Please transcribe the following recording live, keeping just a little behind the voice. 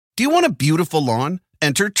Do you want a beautiful lawn?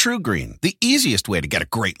 Enter TruGreen, the easiest way to get a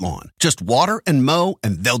great lawn. Just water and mow,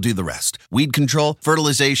 and they'll do the rest. Weed control,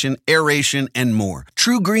 fertilization, aeration, and more.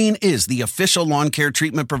 TruGreen is the official lawn care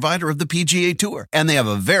treatment provider of the PGA Tour, and they have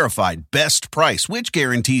a verified best price, which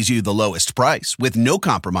guarantees you the lowest price with no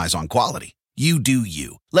compromise on quality. You do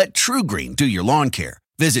you. Let TruGreen do your lawn care.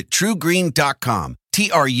 Visit TruGreen.com,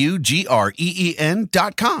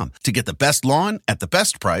 TruGreen.com, to get the best lawn at the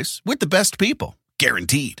best price with the best people.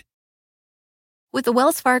 Guaranteed. With the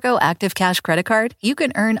Wells Fargo Active Cash Credit Card, you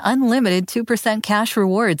can earn unlimited 2% cash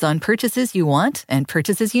rewards on purchases you want and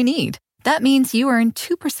purchases you need. That means you earn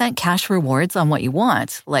 2% cash rewards on what you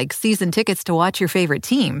want, like season tickets to watch your favorite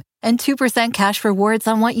team, and 2% cash rewards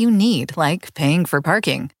on what you need, like paying for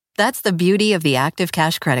parking. That's the beauty of the Active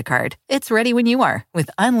Cash Credit Card. It's ready when you are, with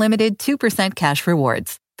unlimited 2% cash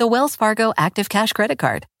rewards. The Wells Fargo Active Cash Credit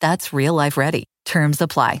Card. That's real life ready. Terms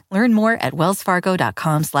apply. Learn more at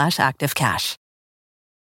wellsfargo.com/activecash.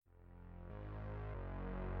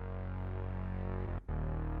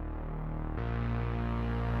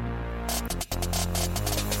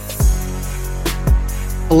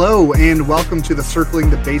 Hello and welcome to the Circling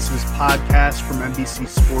the Bases podcast from NBC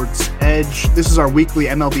Sports Edge. This is our weekly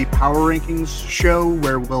MLB Power Rankings show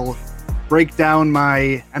where we'll break down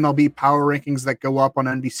my MLB Power Rankings that go up on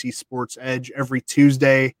NBC Sports Edge every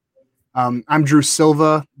Tuesday. I'm Drew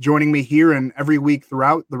Silva. Joining me here and every week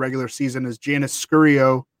throughout the regular season is Janice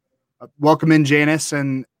Scurio. Welcome in, Janice.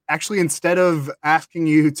 And actually, instead of asking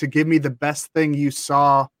you to give me the best thing you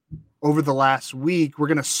saw over the last week, we're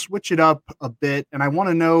going to switch it up a bit. And I want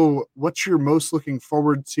to know what you're most looking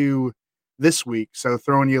forward to this week. So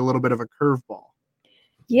throwing you a little bit of a curveball.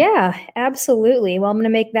 Yeah, absolutely. Well, I'm going to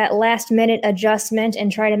make that last minute adjustment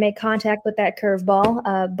and try to make contact with that curveball.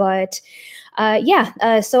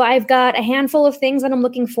 So I've got a handful of things that I'm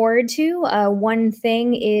looking forward to. One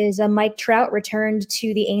thing is Mike Trout returned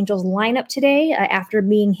to the Angels lineup today after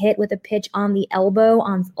being hit with a pitch on the elbow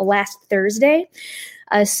on last Thursday.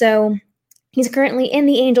 So he's currently in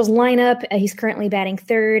the Angels lineup. He's currently batting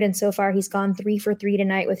third, and so far he's gone 3 for 3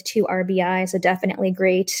 tonight with 2 RBIs. So definitely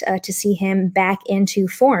great to see him back into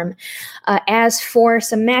form. As for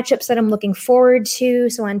some matchups that I'm looking forward to,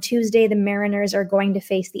 so on Tuesday, the Mariners are going to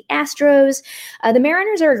face the Astros. The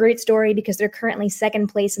Mariners are a great story because they're currently second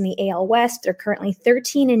place in the AL West. They're currently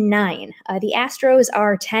 13-9. The Astros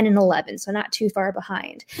are 10-11, so not too far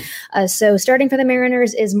behind. So starting for the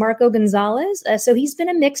Mariners is Marco Gonzalez. So he's been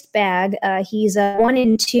a mixed bag. He's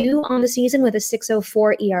 1-2 on the season with a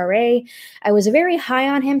 6.04 ERA. I was very high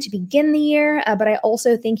on him to begin the year, but I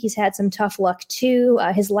also think he's had some tough luck too.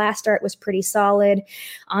 His last start was pretty solid.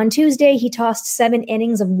 On Tuesday, he tossed 7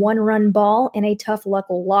 innings of 1-run ball in a tough luck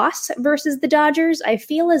loss versus the Dodgers. I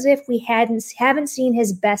feel as if we haven't seen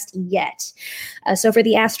his best yet. So for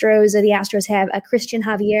the Astros have Christian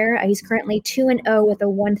Javier. He's currently 2-0 with a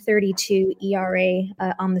 1.32 ERA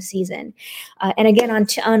on the season. And again,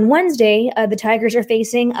 on Wednesday, the Tigers are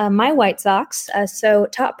facing my White Sox. So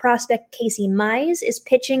top prospect Casey Mize is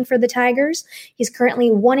pitching for the Tigers. He's currently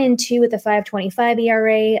 1-2 with a 5.25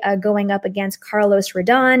 ERA going up against Carlos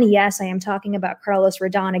Rodon. Yes, I am talking about Carlos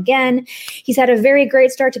Rodon again. He's had a very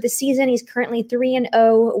great start to the season. He's currently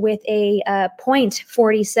 3-0 with a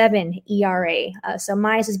 .47 ERA. So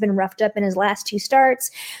Mize has been roughed up in his last 2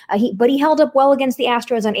 starts, but he held up well against the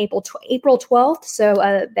Astros on April 12th. So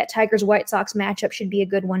that Tigers-White Sox matchup should be a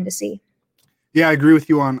good one to see. Yeah, I agree with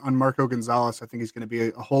you on Marco Gonzalez. I think he's going to be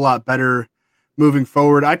a whole lot better moving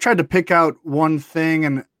forward. I tried to pick out one thing,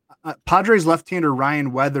 and Padres left-hander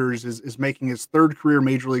Ryan Weathers is making his 3rd career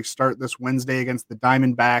Major League start this Wednesday against the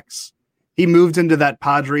Diamondbacks. He moved into that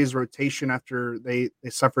Padres rotation after they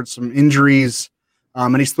suffered some injuries,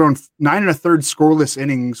 and he's thrown 9 1/3 scoreless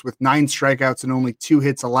innings with 9 strikeouts and only 2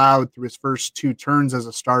 hits allowed through his first 2 turns as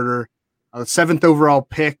a starter. The 7th overall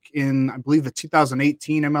pick in, I believe, the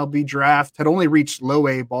 2018 MLB draft, had only reached low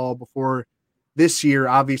A ball before this year,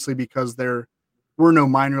 obviously because there were no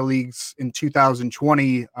minor leagues in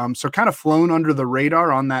 2020. So kind of flown under the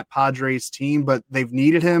radar on that Padres team, but they've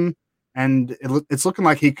needed him. And it's looking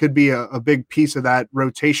like he could be a big piece of that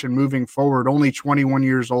rotation moving forward. Only 21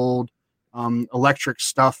 years old, electric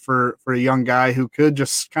stuff for a young guy who could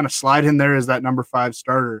just kind of slide in there as that number 5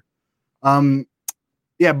 starter.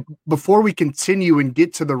 Before we continue and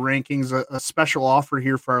get to the rankings, a special offer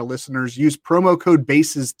here for our listeners. Use promo code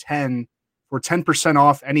BASES10 for 10%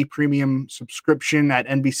 off any premium subscription at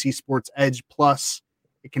NBC Sports Edge Plus.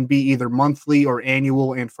 It can be either monthly or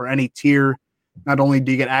annual, and for any tier, not only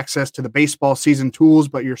do you get access to the baseball season tools,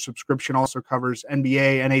 but your subscription also covers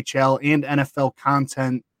NBA, NHL, and NFL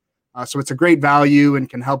content. So it's a great value and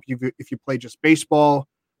can help you if you play just baseball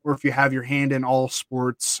or if you have your hand in all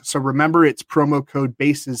sports. So remember, it's promo code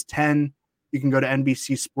BASES10. You can go to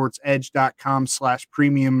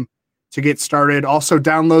NBCSportsEdge.com/premium to get started. Also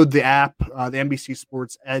download the app, the NBC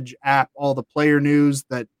Sports Edge app, all the player news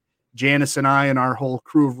that Janice and I and our whole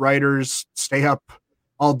crew of writers stay up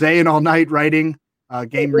all day and all night writing.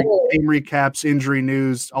 Game recaps, injury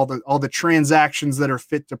news, all the transactions that are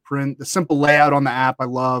fit to print, the simple layout on the app. I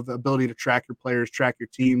love the ability to track your players, track your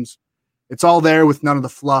teams. It's all there with none of the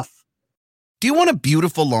fluff. Do you want a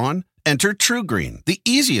beautiful lawn? Enter TruGreen, the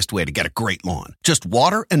easiest way to get a great lawn. Just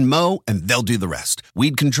water and mow, and they'll do the rest.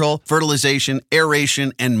 Weed control, fertilization,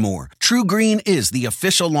 aeration, and more. TruGreen is the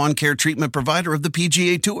official lawn care treatment provider of the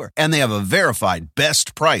PGA Tour, and they have a verified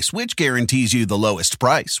best price, which guarantees you the lowest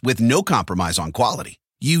price with no compromise on quality.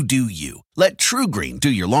 You do you. Let TruGreen do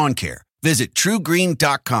your lawn care. Visit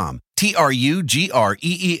TruGreen.com,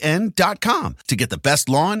 TruGreen.com, to get the best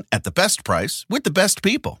lawn at the best price with the best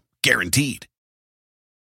people. Guaranteed.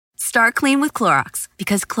 Start clean with Clorox,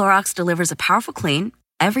 because Clorox delivers a powerful clean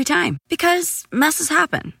every time. Because messes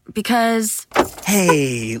happen. Because...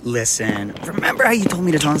 Hey, listen. Remember how you told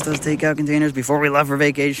me to toss those takeout containers before we left for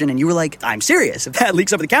vacation? And you were like, I'm serious. If that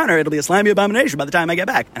leaks over the counter, it'll be a slimy abomination by the time I get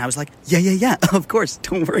back. And I was like, yeah, of course.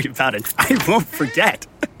 Don't worry about it. I won't forget.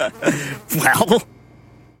 Well...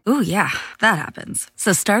 Ooh, yeah, that happens.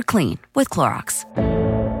 So start clean with Clorox.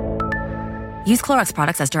 Use Clorox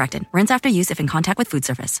products as directed. Rinse after use if in contact with food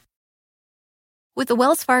surface. With the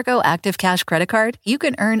Wells Fargo Active Cash Credit Card, you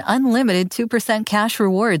can earn unlimited 2% cash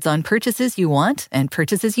rewards on purchases you want and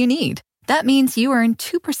purchases you need. That means you earn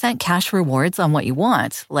 2% cash rewards on what you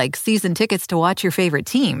want, like season tickets to watch your favorite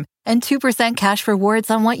team, and 2% cash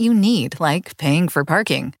rewards on what you need, like paying for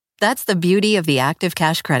parking. That's the beauty of the Active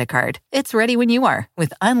Cash Credit Card. It's ready when you are,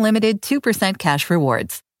 with unlimited 2% cash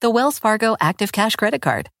rewards. The Wells Fargo Active Cash Credit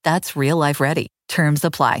Card. That's real life ready. Terms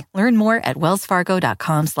apply. Learn more at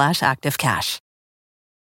wellsfargo.com/activecash.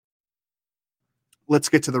 Let's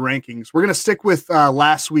get to the rankings. We're going to stick with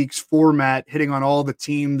last week's format, hitting on all the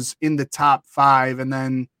teams in the top 5, and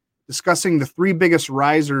then discussing the 3 biggest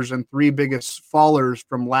risers and 3 biggest fallers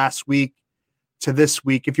from last week to this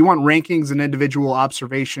week. If you want rankings and individual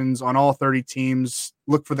observations on all 30 teams,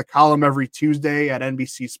 look for the column every Tuesday at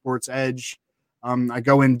NBC Sports Edge. I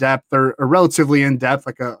go in depth, or relatively in depth,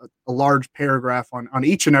 like a large paragraph on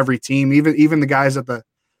each and every team, even the guys at the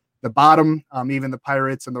bottom, even the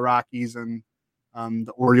Pirates and the Rockies and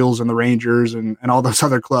the Orioles and the Rangers and all those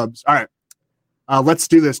other clubs. All right, let's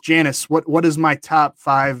do this. Janice, what is my top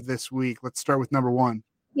 5 this week? Let's start with number 1.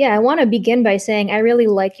 Yeah, I want to begin by saying I really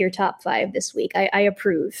like your top 5 this week. I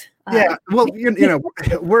approve. Yeah, well,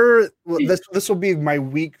 this will be my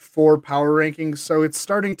week 4 power rankings, so it's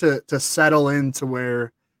starting to settle into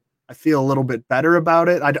where I feel a little bit better about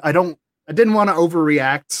it. I didn't want to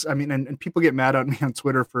overreact. I mean, and people get mad at me on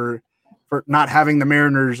Twitter for not having the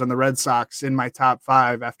Mariners and the Red Sox in my top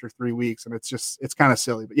 5 after 3 weeks, and it's kind of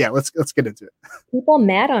silly. But yeah, let's get into it. People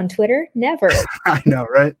mad on Twitter? Never. I know,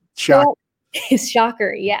 right? Shock.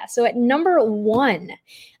 Shocker, yeah. So at number 1,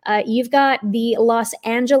 you've got the Los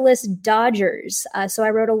Angeles Dodgers. So I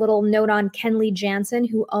wrote a little note on Kenley Jansen,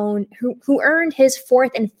 who earned his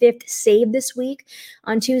 4th and 5th save this week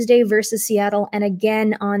on Tuesday versus Seattle, and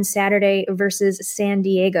again on Saturday versus San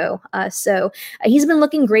Diego. So he's been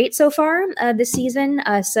looking great so far this season.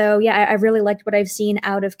 So yeah, I really liked what I've seen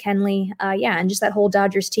out of Kenley. And just that whole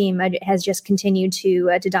Dodgers team has just continued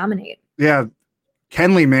to dominate. Yeah.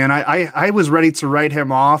 Kenley, man, I was ready to write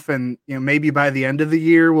him off, and maybe by the end of the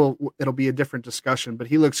year it'll be a different discussion. But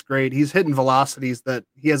he looks great. He's hitting velocities that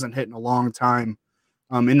he hasn't hit in a long time.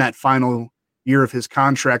 In that final year of his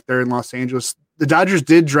contract there in Los Angeles, the Dodgers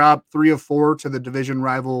did drop 3 of 4 to the division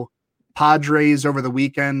rival Padres over the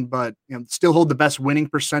weekend, but still hold the best winning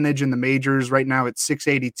percentage in the majors right now at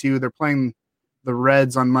 .682. They're playing the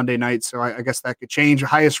Reds on Monday night, so I guess that could change.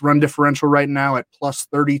 Highest run differential right now at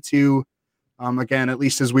 +32. Again, at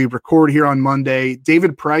least as we record here on Monday,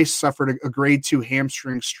 David Price suffered a grade 2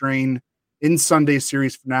 hamstring strain in Sunday's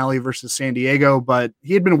series finale versus San Diego, but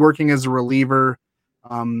he had been working as a reliever.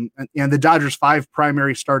 And the Dodgers' 5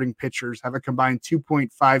 primary starting pitchers have a combined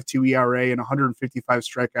 2.52 ERA and 155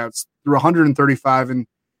 strikeouts through 135 and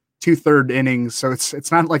 2/3 innings. So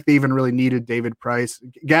it's not like they even really needed David Price.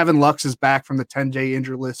 Gavin Lux is back from the 10-day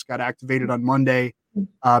injury list, got activated on Monday.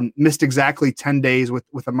 Missed exactly 10 days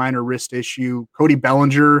with a minor wrist issue. Cody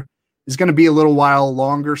Bellinger is going to be a little while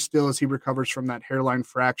longer still as he recovers from that hairline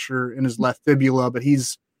fracture in his left fibula, but he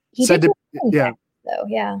said to, yeah. So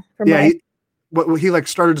yeah. He like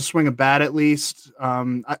started to swing a bat at least.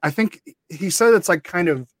 I think he said it's like kind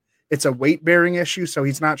of it's a weight bearing issue. So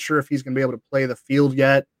he's not sure if he's going to be able to play the field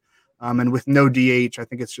yet. And with no DH, I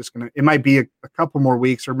think it's just it might be a couple more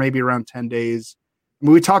weeks or maybe around 10 days. I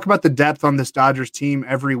mean, we talk about the depth on this Dodgers team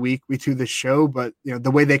every week we do this show, but the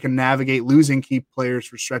way they can navigate losing key players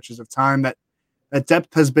for stretches of time, that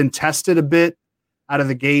depth has been tested a bit out of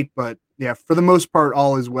the gate, but yeah, for the most part,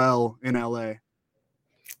 all is well in LA.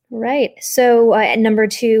 Right. So at number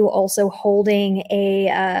 2, also holding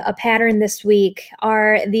a pattern this week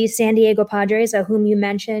are the San Diego Padres, whom you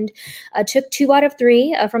mentioned, took 2 out of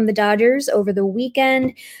 3 from the Dodgers over the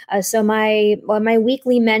weekend. So my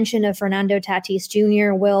weekly mention of Fernando Tatis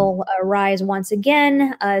Jr. will rise once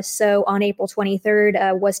again. So on April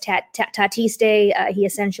 23rd was Tatis Day. He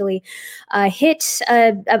essentially hit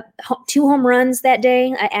 2 home runs that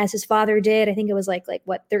day, as his father did. I think it was like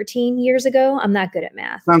 13 years ago. I'm not good at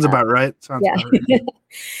math. Sounds about right. Sounds about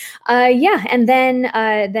right. And then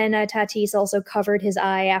Tatis also covered his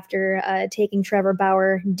eye after taking Trevor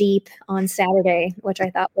Bauer deep on Saturday, which I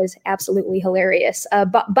thought was absolutely hilarious.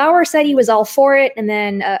 Bauer said he was all for it, and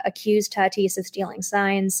then accused Tatis of stealing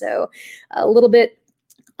signs. So a little bit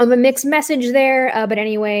of a mixed message there, but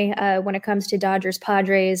anyway, when it comes to Dodgers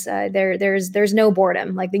Padres, there's no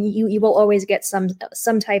boredom. Like you will always get some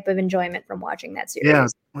type of enjoyment from watching that series. Yeah,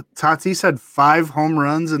 Tatis had 5 home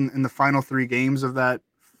runs in the final 3 games of that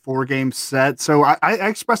 4-game set. So I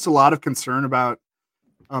expressed a lot of concern about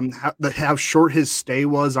how short his stay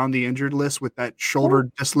was on the injured list with that shoulder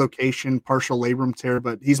dislocation, partial labrum tear.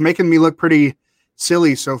 But he's making me look pretty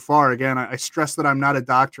silly so far. Again, I stress that I'm not a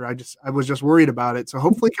doctor. I was just worried about it. So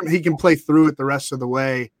hopefully he can play through it the rest of the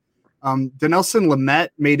way. Dinelson Lamet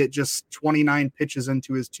made it just 29 pitches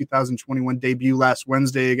into his 2021 debut last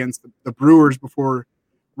Wednesday against the Brewers before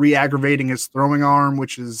re-aggravating his throwing arm,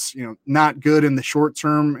 which is not good in the short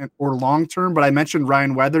term or long term. But I mentioned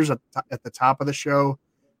Ryan Weathers at the top of the show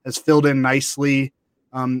has filled in nicely.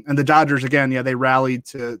 And the Dodgers, again, they rallied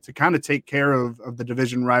to kind of take care of the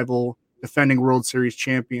division rival, defending World Series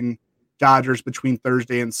champion Dodgers between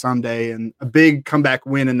Thursday and Sunday, and a big comeback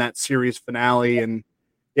win in that series finale. And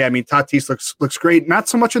yeah, I mean, Tatis looks great. Not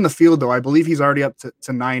so much in the field, though. I believe he's already up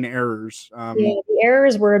to 9 errors. The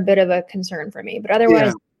errors were a bit of a concern for me, but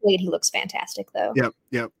otherwise, he looks fantastic, though.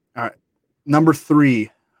 Yep. All right. Number 3,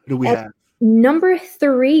 who do we have? Number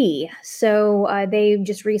 3. So they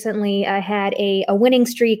just recently had a winning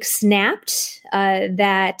streak snapped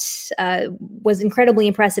that was incredibly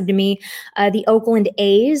impressive to me. The Oakland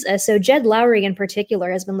A's. So Jed Lowry in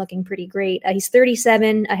particular has been looking pretty great. He's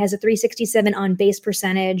 37, has a 367 on base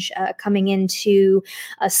percentage coming into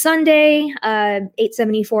Sunday,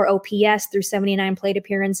 874 OPS through 79 plate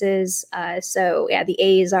appearances. So yeah, the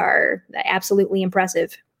A's are absolutely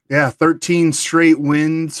impressive. Yeah, 13 straight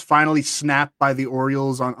wins, finally snapped by the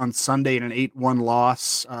Orioles on Sunday in an 8-1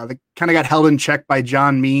 loss. They kind of got held in check by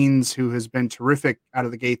John Means, who has been terrific out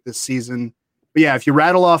of the gate this season. But yeah, if you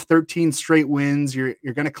rattle off 13 straight wins, you're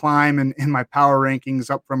going to climb in my power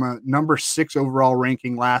rankings up from a number 6 overall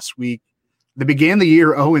ranking last week. They began the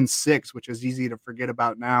year 0-6, which is easy to forget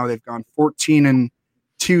about now. They've gone 14-2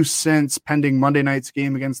 since, pending Monday night's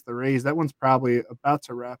game against the Rays. That one's probably about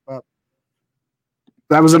to wrap up.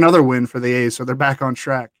 That was another win for the A's, so they're back on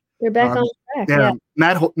track. They're back on track. Yeah.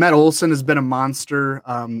 Matt Olson has been a monster.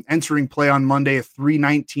 Entering play on Monday, a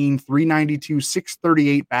 319, 392,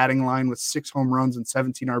 638 batting line with 6 home runs and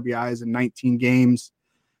 17 RBIs in 19 games.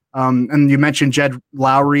 And you mentioned Jed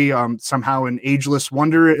Lowry, somehow an ageless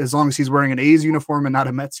wonder, as long as he's wearing an A's uniform and not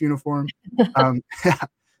a Mets uniform.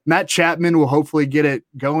 Matt Chapman will hopefully get it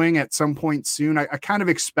going at some point soon. I kind of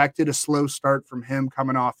expected a slow start from him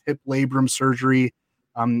coming off hip labrum surgery.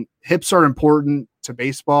 Hips are important to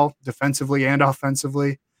baseball, defensively and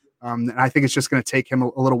offensively. And I think it's just going to take him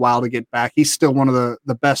a little while to get back. He's still one of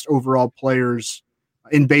the best overall players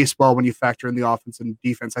in baseball when you factor in the offense and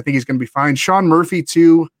defense. I think he's going to be fine. Sean Murphy,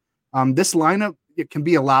 too. This lineup, it can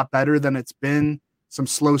be a lot better than it's been. Some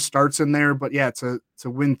slow starts in there, but yeah, to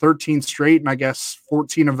win 13 straight and I guess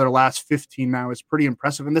 14 of their last 15 now is pretty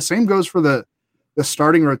impressive. And the same goes for the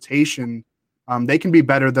starting rotation. They can be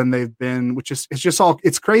better than they've been, which is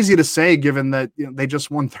it's crazy to say given that they just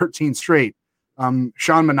won 13 straight. Sean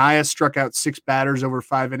Manaea struck out 6 batters over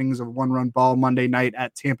 5 innings of 1-run ball Monday night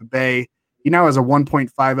at Tampa Bay. He now has a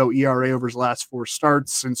 1.50 ERA over his last 4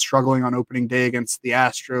 starts since struggling on opening day against the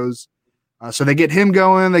Astros. So they get him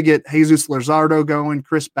going. They get Jesus Luzardo going,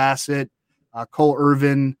 Chris Bassett, Cole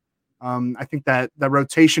Irvin. I think that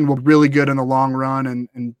rotation will be really good in the long run.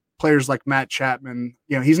 And players like Matt Chapman,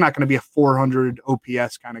 he's not going to be a 400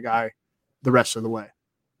 OPS kind of guy the rest of the way.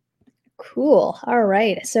 Cool. All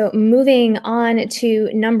right. So moving on to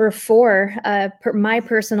number 4, my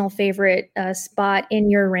personal favorite spot in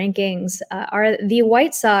your rankings are the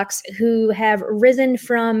White Sox, who have risen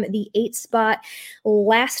from the 8th spot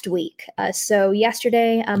last week. So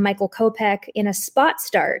yesterday, Michael Kopech, in a spot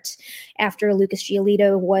start after Lucas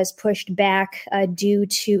Giolito was pushed back due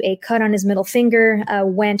to a cut on his middle finger,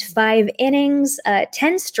 went 5 innings,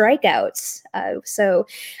 10 strikeouts. So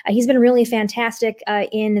he's been really fantastic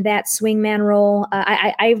in that swingman role.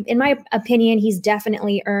 I, in my opinion, he's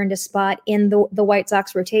definitely earned a spot in the White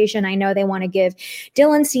Sox rotation. I know they want to give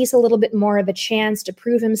Dylan Cease a little bit more of a chance to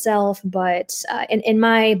prove himself, but in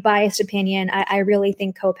my biased opinion, I really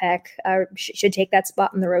think Kopech should take that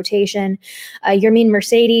spot in the rotation. Yermin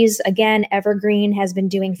Mercedes, again, evergreen, has been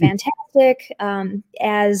doing fantastic.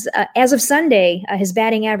 As of Sunday, his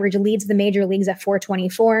batting average leads the major leagues at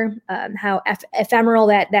 424. How ephemeral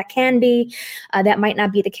that can be, that might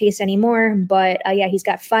not be the case anymore. But yeah, he's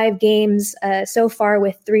got 5 games so far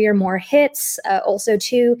with 3 or more hits. Also,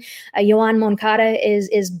 too, Yoan Moncada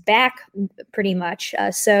is back pretty much.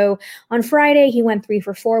 So on Friday, he went 3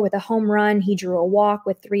 for 4 with a home run. He drew a walk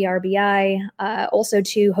with 3 RBI. Also,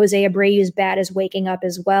 too, Jose Abreu's bat is waking up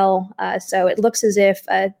as well. So it looks as if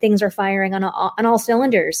things are firing on all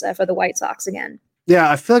cylinders for the White Sox again. Yeah,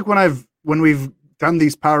 I feel like when we've done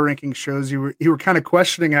these power ranking shows, you were kind of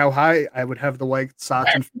questioning how high I would have the White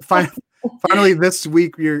Sox, and finally this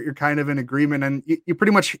week you're kind of in agreement, and you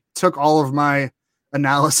pretty much took all of my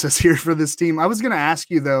analysis here for this team. I was going to ask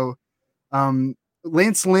you though,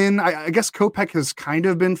 Lance Lynn, I guess Kopech has kind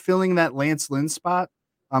of been filling that Lance Lynn spot,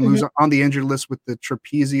 who's on the injured list with the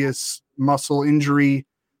trapezius muscle injury.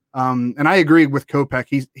 And I agree with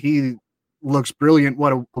Kopech. He looks brilliant.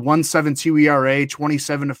 What a 1.72 ERA,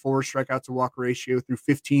 27-4 strikeout to walk ratio through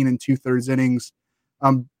 15 and 2/3 innings.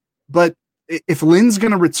 But if Lynn's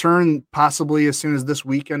going to return possibly as soon as this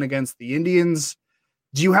weekend against the Indians,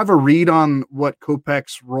 do you have a read on what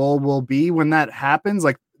Kopech's role will be when that happens?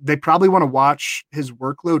 Like, they probably want to watch his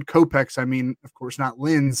workload. Kopech's, I mean, of course, not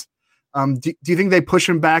Lynn's. Do you think they push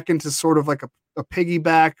him back into sort of like a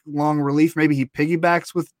piggyback long relief? Maybe he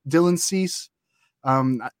piggybacks with Dylan Cease.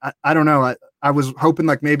 I don't know. I was hoping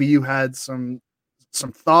like maybe you had some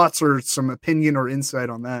thoughts or some opinion or insight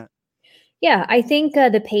on that. Yeah, I think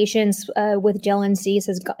the patience with Dylan Cease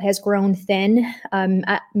has grown thin.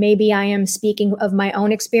 Maybe I am speaking of my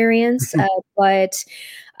own experience, but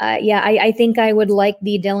yeah, I think I would like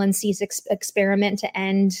the Dylan Cease experiment to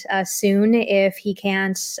end soon if he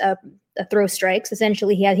can't throw strikes.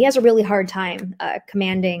 Essentially, he has a really hard time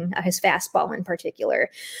commanding his fastball in particular.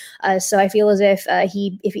 So I feel as if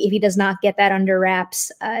he does not get that under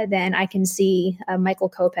wraps, then I can see Michael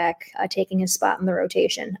Kopech taking his spot in the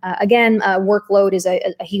rotation. Again, workload is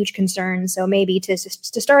a huge concern. So maybe to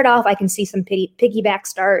start off, I can see some piggyback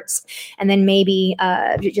starts, and then maybe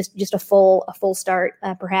just a full start,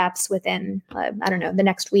 perhaps within I don't know, the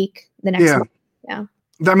next week, month. Yeah.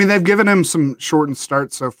 I mean, they've given him some shortened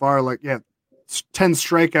starts so far, like 10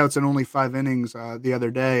 strikeouts and only 5 innings the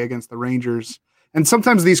other day against the Rangers. And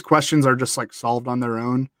sometimes these questions are just like solved on their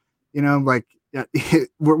own, like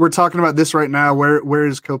we're talking about this right now. Where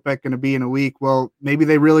is Kopech going to be in a week? Well, maybe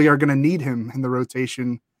they really are going to need him in the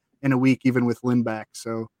rotation in a week, even with Lynn back.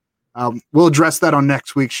 So we'll address that on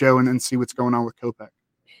next week's show and see what's going on with Kopech.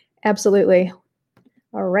 Absolutely.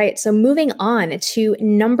 All right. So moving on to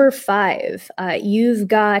number 5, you've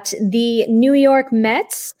got the New York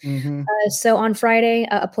Mets. So on Friday,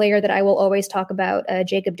 a player that I will always talk about,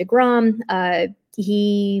 Jacob deGrom,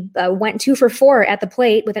 he went 2 for 4 at the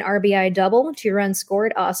plate with an RBI double, 2 runs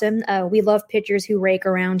scored. Awesome. We love pitchers who rake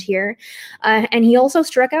around here. And he also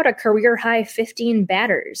struck out a career high 15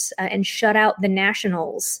 batters and shut out the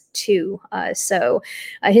Nationals too. So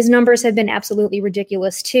his numbers have been absolutely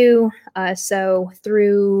ridiculous too. So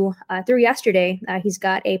through yesterday, he's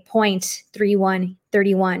got a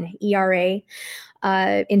 .31 ERA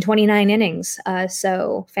in 29 innings.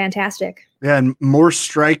 So fantastic. Yeah, and more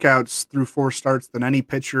strikeouts through 4 starts than any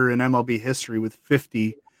pitcher in MLB history with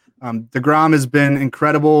 50. DeGrom has been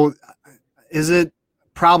incredible. Is it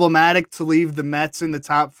problematic to leave the Mets in the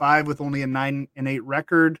top 5 with only a 9-8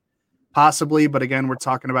 record? Possibly, but again, we're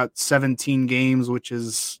talking about 17 games, which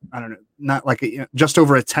is, I don't know, not like just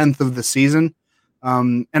over a tenth of the season.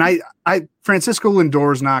 And Francisco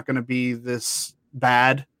Lindor is not going to be this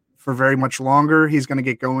bad for very much longer. He's going to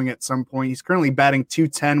get going at some point. He's currently batting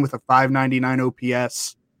 .210 with a .599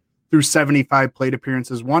 OPS through 75 plate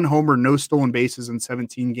appearances, 1 homer, no stolen bases in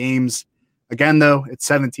 17 games. Again, though, it's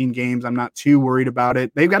 17 games. I'm not too worried about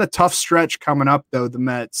it. They've got a tough stretch coming up, though, the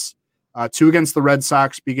Mets. 2 against the Red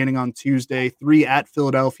Sox beginning on Tuesday, 3 at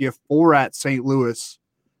Philadelphia, 4 at St. Louis.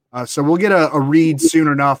 So we'll get a read soon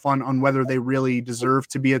enough on whether they really deserve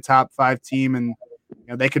to be a top 5 team. And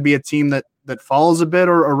they could be a team that falls a bit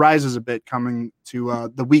or rises a bit coming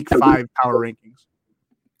to the week 5 power rankings.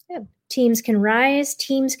 Yeah. Teams can rise,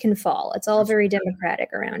 teams can fall. It's all very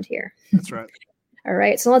democratic around here. That's right. All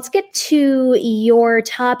right, so let's get to your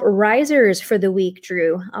top risers for the week,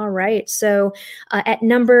 Drew. All right, so at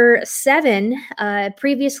number 7,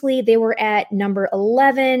 previously they were at number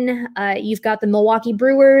 11. You've got the Milwaukee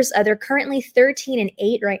Brewers. They're currently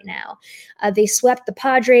 13-8 right now. They swept the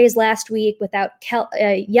Padres last week without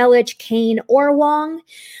Yelich, Kane, or Wong.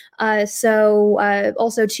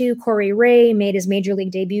 Also too, Corey Ray made his major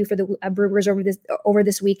league debut for the Brewers over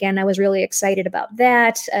this weekend. I was really excited about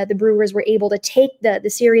that. The Brewers were able to take the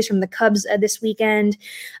series from the Cubs this weekend.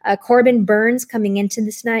 Corbin Burns coming into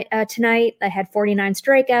this tonight had 49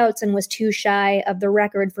 strikeouts and was 2 shy of the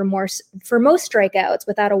record for most strikeouts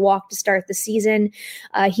without a walk to start the season.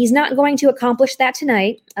 He's not going to accomplish that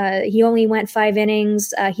tonight. He only went 5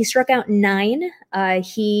 innings. He struck out 9.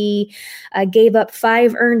 He gave up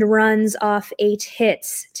 5 earned runs off 8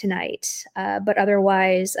 hits tonight. But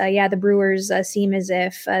otherwise, the Brewers seem as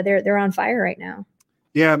if they're on fire right now.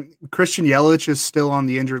 Yeah, Christian Yelich is still on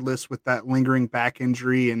the injured list with that lingering back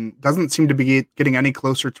injury and doesn't seem to be getting any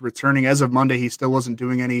closer to returning. As of Monday, he still wasn't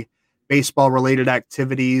doing any baseball-related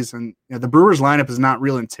activities. And the Brewers lineup is not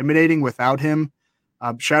real intimidating without him.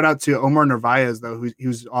 Shout out to Omar Narvaez, though,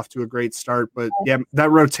 who's off to a great start. But,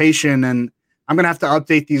 that rotation, and I'm going to have to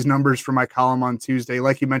update these numbers for my column on Tuesday.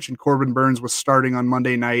 Like you mentioned, Corbin Burns was starting on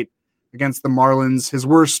Monday night against the Marlins, his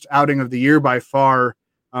worst outing of the year by far.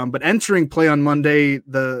 But entering play on Monday,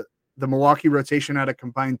 the Milwaukee rotation had a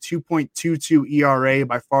combined 2.22 ERA,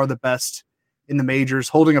 by far the best in the majors,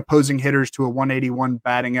 holding opposing hitters to a 181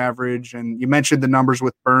 batting average. And you mentioned the numbers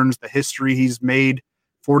with Burns, the history he's made,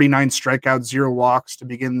 49 strikeouts, 0 walks to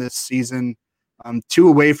begin this season. 2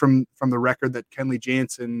 away from the record that Kenley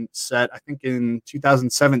Jansen set, I think, in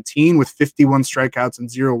 2017 with 51 strikeouts and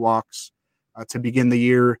 0 walks to begin the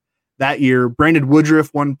year. That year, Brandon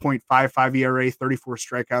Woodruff, 1.55 ERA, 34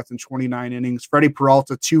 strikeouts in 29 innings. Freddie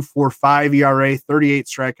Peralta, 2.45 ERA, 38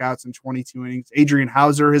 strikeouts in 22 innings. Adrian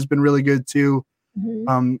Hauser has been really good too.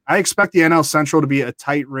 Mm-hmm. I expect the NL Central to be a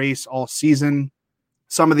tight race all season.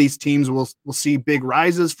 Some of these teams will see big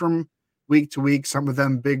rises from week to week. Some of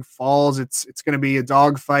them big falls. It's going to be a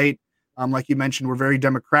dogfight. Like you mentioned, we're very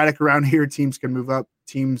democratic around here. Teams can move up,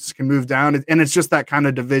 teams can move down, and it's just that kind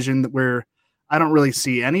of division where I don't really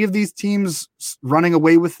see any of these teams running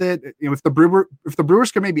away with it. If the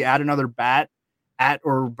Brewers can maybe add another bat at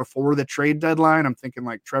or before the trade deadline, I'm thinking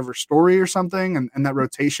like Trevor Story or something, and that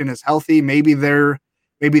rotation is healthy. Maybe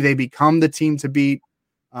they become the team to beat.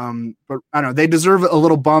 But I don't know, they deserve a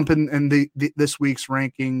little bump in this week's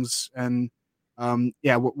rankings. And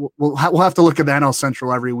we'll have to look at the NL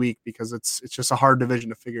Central every week because it's just a hard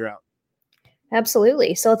division to figure out.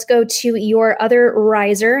 Absolutely. So let's go to your other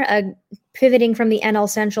riser, pivoting from the NL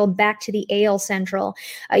Central back to the AL Central.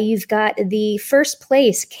 You've got the first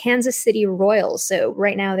place Kansas City Royals. So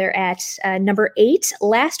right now they're at number 8.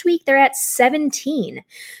 Last week they're at 17.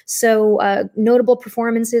 So notable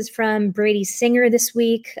performances from Brady Singer this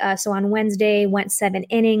week. So on Wednesday went 7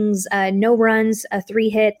 innings, no runs, 3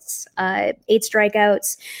 hits, 8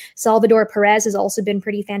 strikeouts. Salvador Perez has also been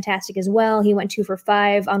pretty fantastic as well. He went 2 for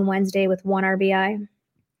 5 on Wednesday with 1 RBI.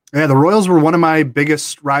 Yeah, the Royals were one of my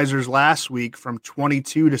biggest risers last week from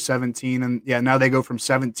 22 to 17. And now they go from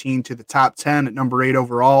 17 to the top 10 at number 8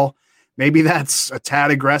 overall. Maybe that's a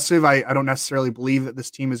tad aggressive. I don't necessarily believe that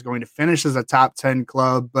this team is going to finish as a top 10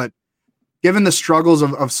 club, but given the struggles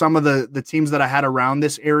of some of the teams that I had around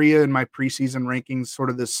this area in my preseason rankings, sort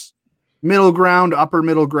of this upper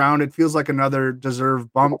middle ground, it feels like another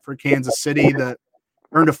deserved bump for Kansas City that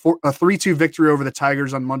earned a 3-2 victory over the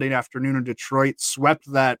Tigers on Monday afternoon in Detroit,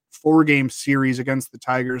 swept that 4-game series against the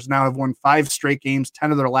Tigers, now have won 5 straight games,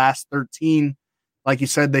 10 of their last 13. Like you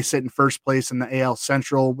said, they sit in first place in the AL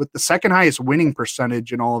Central with the second highest winning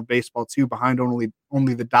percentage in all of baseball, too, behind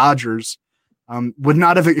only the Dodgers. Would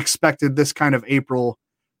not have expected this kind of April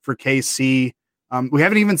for KC. We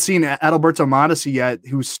haven't even seen Adalberto Mondesi yet,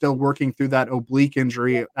 who's still working through that oblique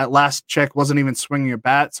injury. At last check, wasn't even swinging a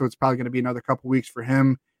bat, so it's probably going to be another couple weeks for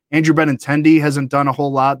him. Andrew Benintendi hasn't done a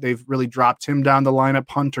whole lot. They've really dropped him down the lineup.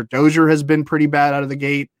 Hunter Dozier has been pretty bad out of the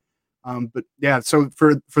gate. So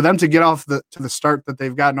for them to get off to the start that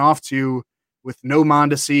they've gotten off to with no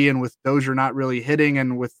Mondesi and with Dozier not really hitting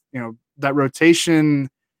and with that rotation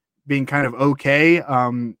being kind of okay,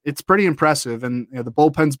 it's pretty impressive. And the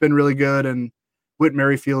bullpen's been really good, and Whit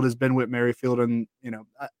Merrifield has been Whit Merrifield, and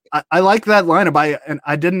I like that lineup.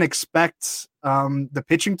 I didn't expect the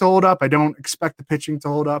pitching to hold up. I don't expect the pitching to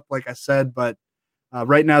hold up, like I said, but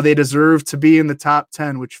right now they deserve to be in the top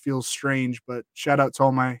 10, which feels strange. But shout out to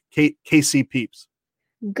all my KC peeps.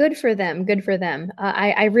 Good for them. Good for them.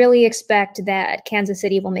 I really expect that Kansas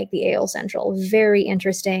City will make the AL Central. Very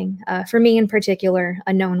interesting for me in particular,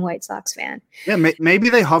 a known White Sox fan. Yeah, maybe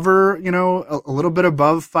they hover, a little bit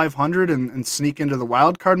above 500 and sneak into the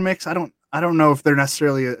wild card mix. I don't know if they're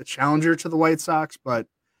necessarily a challenger to the White Sox, but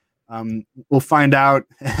we'll find out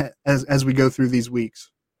as we go through these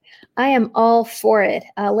weeks. I am all for it.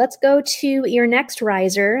 Let's go to your next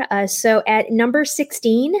riser. So at number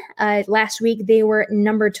 16, last week they were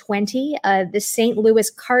number 20, the St. Louis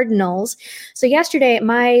Cardinals. So yesterday,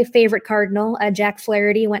 my favorite Cardinal, Jack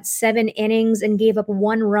Flaherty, went 7 innings and gave up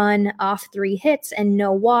 1 run off 3 hits and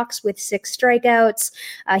no walks with 6 strikeouts.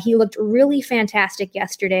 He looked really fantastic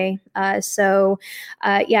yesterday.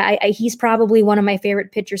 He's probably one of my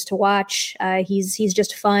favorite pitchers to watch. He's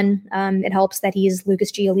just fun. It helps that he's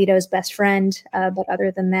Lucas Giolito's best friend. But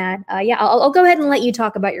other than that, I'll go ahead and let you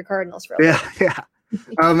talk about your Cardinals for a little bit. Yeah.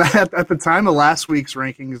 At the time of last week's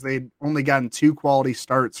rankings, they'd only gotten 2 quality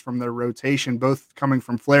starts from their rotation, both coming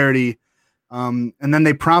from Flaherty. And then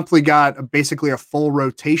they promptly got basically a full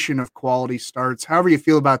rotation of quality starts. However you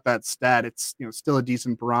feel about that stat, it's still a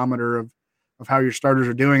decent barometer of how your starters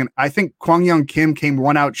are doing. And I think Kwang Young Kim came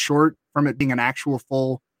 1 out short from it being an actual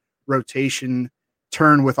full rotation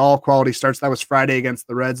turn with all quality starts. That was Friday against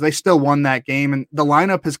the Reds. They still won that game, and the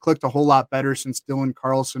lineup has clicked a whole lot better since Dylan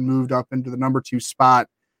Carlson moved up into the number 2 spot.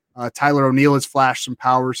 Tyler O'Neill has flashed some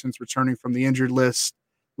power since returning from the injured list,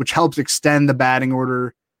 which helps extend the batting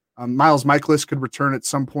order. Miles Michaelis could return at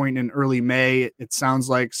some point in early May, it sounds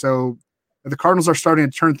like. So the Cardinals are starting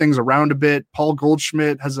to turn things around a bit. Paul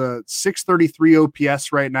Goldschmidt has a 633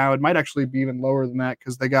 OPS right now. It might actually be even lower than that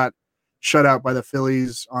because they got shut out by the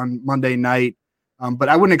Phillies on Monday night. But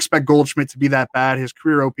I wouldn't expect Goldschmidt to be that bad. His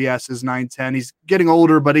career OPS is 910. He's getting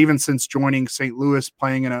older, but even since joining St. Louis,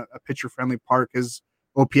 playing in a pitcher-friendly park, his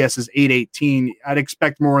OPS is 818. I'd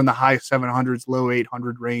expect more in the high 700s, low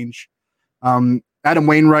 800 range. Adam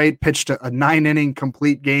Wainwright pitched a 9-inning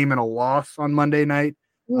complete game and a loss on Monday night.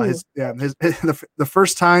 The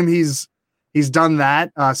first time he's done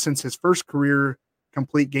that since his first career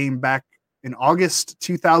complete game back in August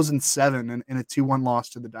 2007 in a 2-1 loss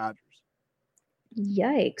to the Dodgers.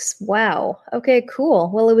 Yikes. Wow. Okay,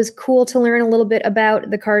 cool. Well, it was cool to learn a little bit about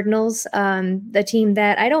the Cardinals, the team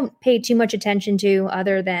that I don't pay too much attention to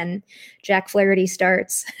other than Jack Flaherty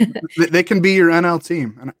starts. They can be your NL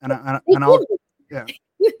team. Yeah.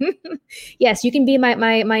 Yes, you can be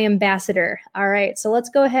my ambassador. All right. So let's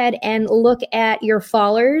go ahead and look at your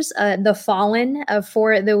fallers, the fallen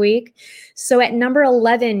for the week. So at number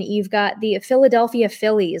 11, you've got the Philadelphia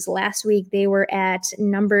Phillies. Last week, they were at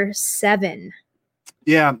number 7.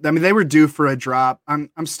 Yeah, I mean, they were due for a drop. I'm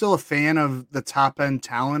still a fan of the top-end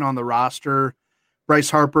talent on the roster. Bryce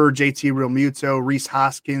Harper, JT Realmuto, Rhys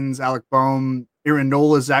Hoskins, Alec Boehm, Aaron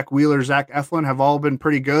Nola, Zach Wheeler, Zach Eflin have all been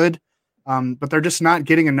pretty good, but they're just not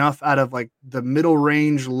getting enough out of like the middle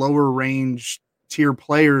range, lower range tier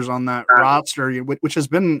players on that roster, which has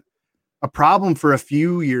been a problem for a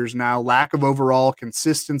few years now. Lack of overall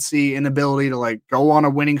consistency, inability to like go on a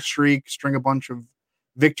winning streak, string a bunch of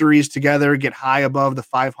victories together, get high above the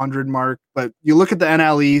 500 mark. But you look at the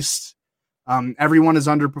NL East, everyone is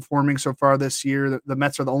underperforming so far this year. The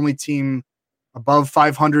Mets are the only team above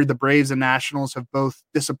 500. The Braves and Nationals have both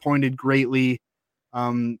disappointed greatly.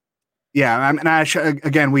 Again,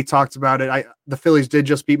 we talked about it. The Phillies did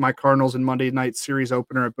just beat my Cardinals in Monday night series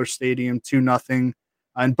opener at Busch Stadium 2-0.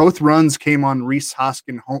 And both runs came on Rhys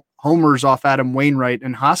Hoskins homers off Adam Wainwright.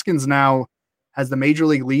 And Hoskins now has the major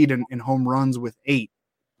league lead in home runs with 8.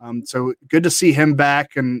 So good to see him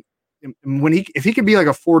back, and if he can be like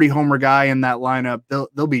a 40 homer guy in that lineup,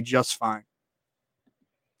 they'll be just fine.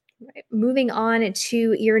 Right. Moving on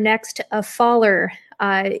to your next faller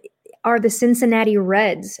are the Cincinnati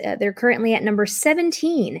Reds. They're currently at number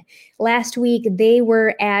 17. Last week they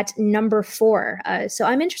were at number 4. So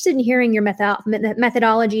I'm interested in hearing your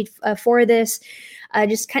methodology for this.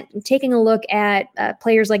 Just kind of taking a look at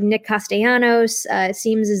players like Nick Castellanos. It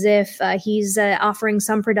seems as if he's offering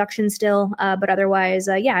some production still, but otherwise,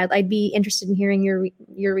 I'd be interested in hearing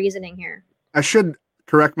your reasoning here. I should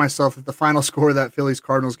correct myself. If the final score of that Phillies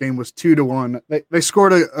Cardinals game was 2-1, they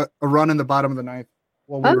scored a run in the bottom of the ninth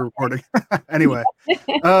while we were recording. Anyway,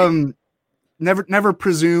 never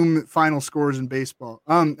presume final scores in baseball.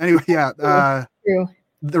 Anyway, True.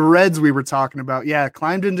 the Reds we were talking about,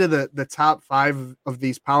 climbed into the top 5 of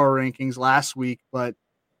these power rankings last week, but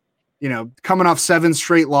coming off 7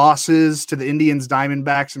 straight losses to the Indians,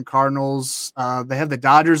 Diamondbacks, and Cardinals. They have the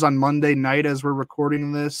Dodgers on Monday night as we're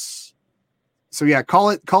recording this. So call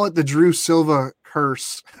it the Drew Silva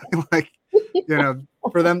curse.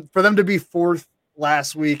 For them to be 4th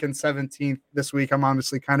last week and 17th this week, I'm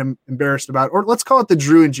honestly kind of embarrassed about. Or let's call it the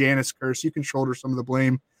Drew and Janice curse. You can shoulder some of the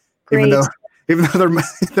blame, even though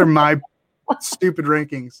they're my stupid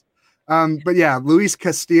rankings. But Luis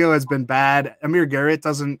Castillo has been bad. Amir Garrett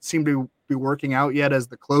doesn't seem to be working out yet as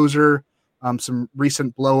the closer. Some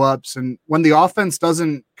recent blow-ups. And when the offense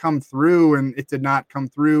doesn't come through, and it did not come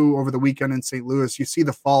through over the weekend in St. Louis, you see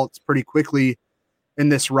the faults pretty quickly in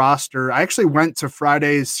this roster. I actually went to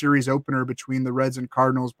Friday's series opener between the Reds and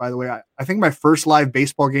Cardinals, by the way. I think my first live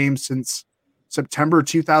baseball game since September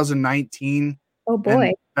 2019. Oh,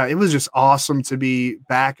 boy. And, it was just awesome to be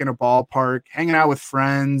back in a ballpark, hanging out with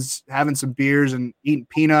friends, having some beers and eating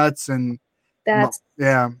peanuts. And that's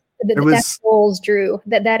goals, Drew.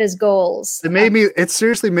 That is goals. It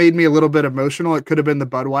seriously made me a little bit emotional. It could have been the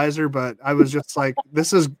Budweiser, but I was just like,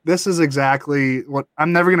 this is exactly what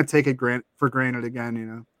I'm never going to take it for granted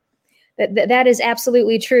again, That is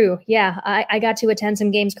absolutely true. Yeah, I got to attend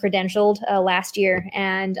some games credentialed last year,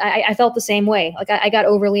 and I felt the same way. Like I got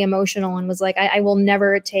overly emotional and was like, I will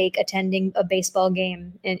never take attending a baseball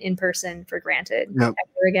game in person for granted ever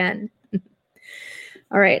again.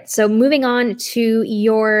 All right, so moving on to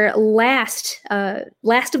your last of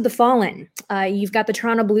the fallen. You've got the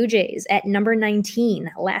Toronto Blue Jays at number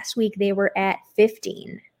 19. Last week they were at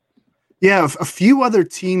 15. Yeah, a few other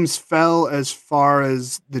teams fell as far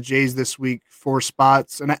as the Jays this week, 4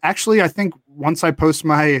 spots. And actually, I think once I post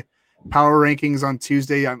my power rankings on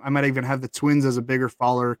Tuesday, I might even have the Twins as a bigger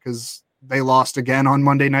faller because they lost again on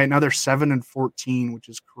Monday night. Now they're 7-14, which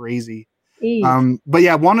is crazy. But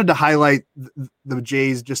I wanted to highlight the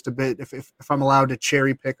Jays just a bit, if I'm allowed to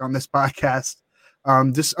cherry pick on this podcast.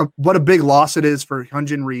 What a big loss it is for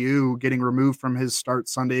Hyunjin Ryu getting removed from his start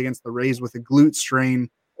Sunday against the Rays with a glute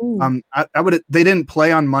strain. They didn't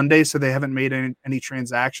play on Monday, so they haven't made any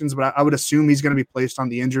transactions, but I would assume he's going to be placed on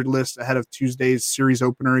the injured list ahead of Tuesday's series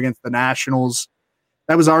opener against the Nationals.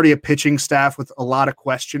 That was already a pitching staff with a lot of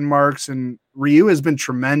question marks, and Ryu has been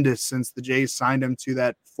tremendous since the Jays signed him to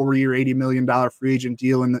that 4-year, $80 million free agent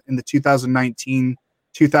deal in the 2019-2020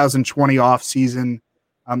 offseason.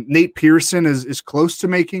 Nate Pearson is close to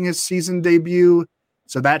making his season debut,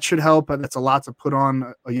 so that should help. That's a lot to put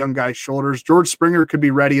on a young guy's shoulders. George Springer could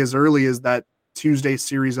be ready as early as that Tuesday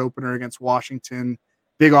series opener against Washington.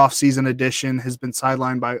 Big offseason addition, has been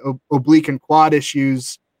sidelined by oblique and quad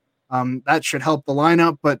issues. That should help the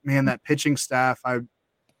lineup, but man, that pitching staff,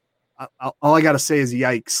 all I got to say is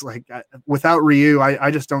yikes. Like without Ryu,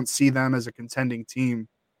 I just don't see them as a contending team,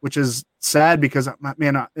 which is sad because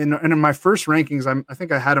man, in my first rankings, I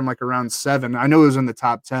think I had him like around 7. I know it was in the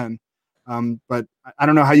top 10. But I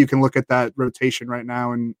don't know how you can look at that rotation right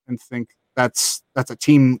now and think that's a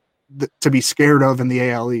team to be scared of in the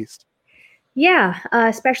AL East. Yeah,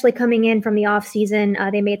 especially coming in from the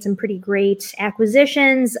offseason, they made some pretty great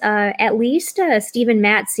acquisitions. At least Steven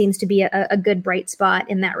Matz seems to be a good bright spot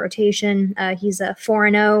in that rotation. He's a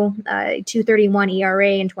 4-0, 2.31 ERA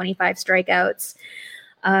and 25 strikeouts.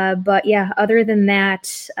 But other than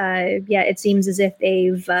that, it seems as if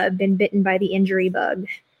they've been bitten by the injury bug.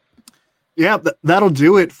 Yeah, that'll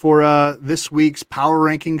do it for this week's Power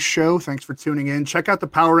Rankings show. Thanks for tuning in. Check out the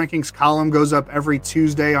Power Rankings column. Goes up every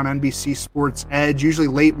Tuesday on NBC Sports Edge, usually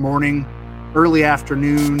late morning, early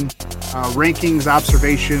afternoon. Rankings,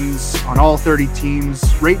 observations on all 30 teams.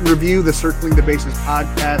 Rate and review the Circling the Bases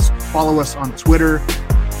podcast. Follow us on Twitter.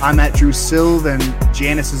 I'm at Drew Silv, and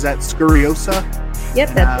Janice is at Scurriosa. Yep,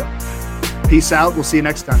 that's it. Peace out. We'll see you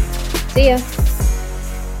next time. See ya.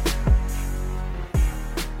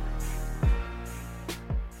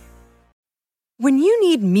 When you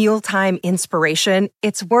need mealtime inspiration,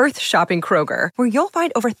 it's worth shopping Kroger, where you'll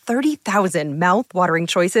find over 30,000 mouth-watering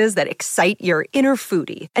choices that excite your inner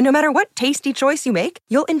foodie. And no matter what tasty choice you make,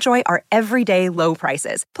 you'll enjoy our everyday low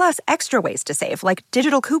prices, plus extra ways to save, like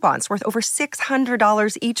digital coupons worth over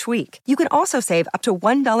 $600 each week. You can also save up to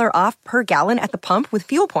 $1 off per gallon at the pump with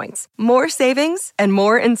fuel points. More savings and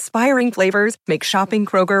more inspiring flavors make shopping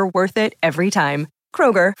Kroger worth it every time.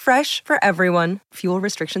 Kroger, fresh for everyone. Fuel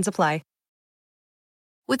restrictions apply.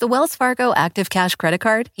 With the Wells Fargo Active Cash Credit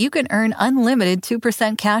Card, you can earn unlimited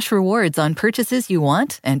 2% cash rewards on purchases you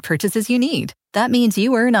want and purchases you need. That means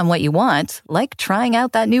you earn on what you want, like trying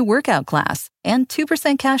out that new workout class, and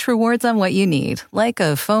 2% cash rewards on what you need, like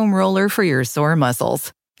a foam roller for your sore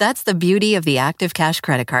muscles. That's the beauty of the Active Cash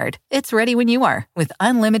credit card. It's ready when you are with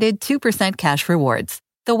unlimited 2% cash rewards.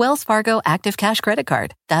 The Wells Fargo Active Cash credit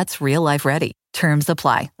card. That's real life ready. Terms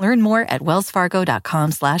apply. Learn more at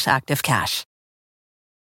wellsfargo.com/activecash.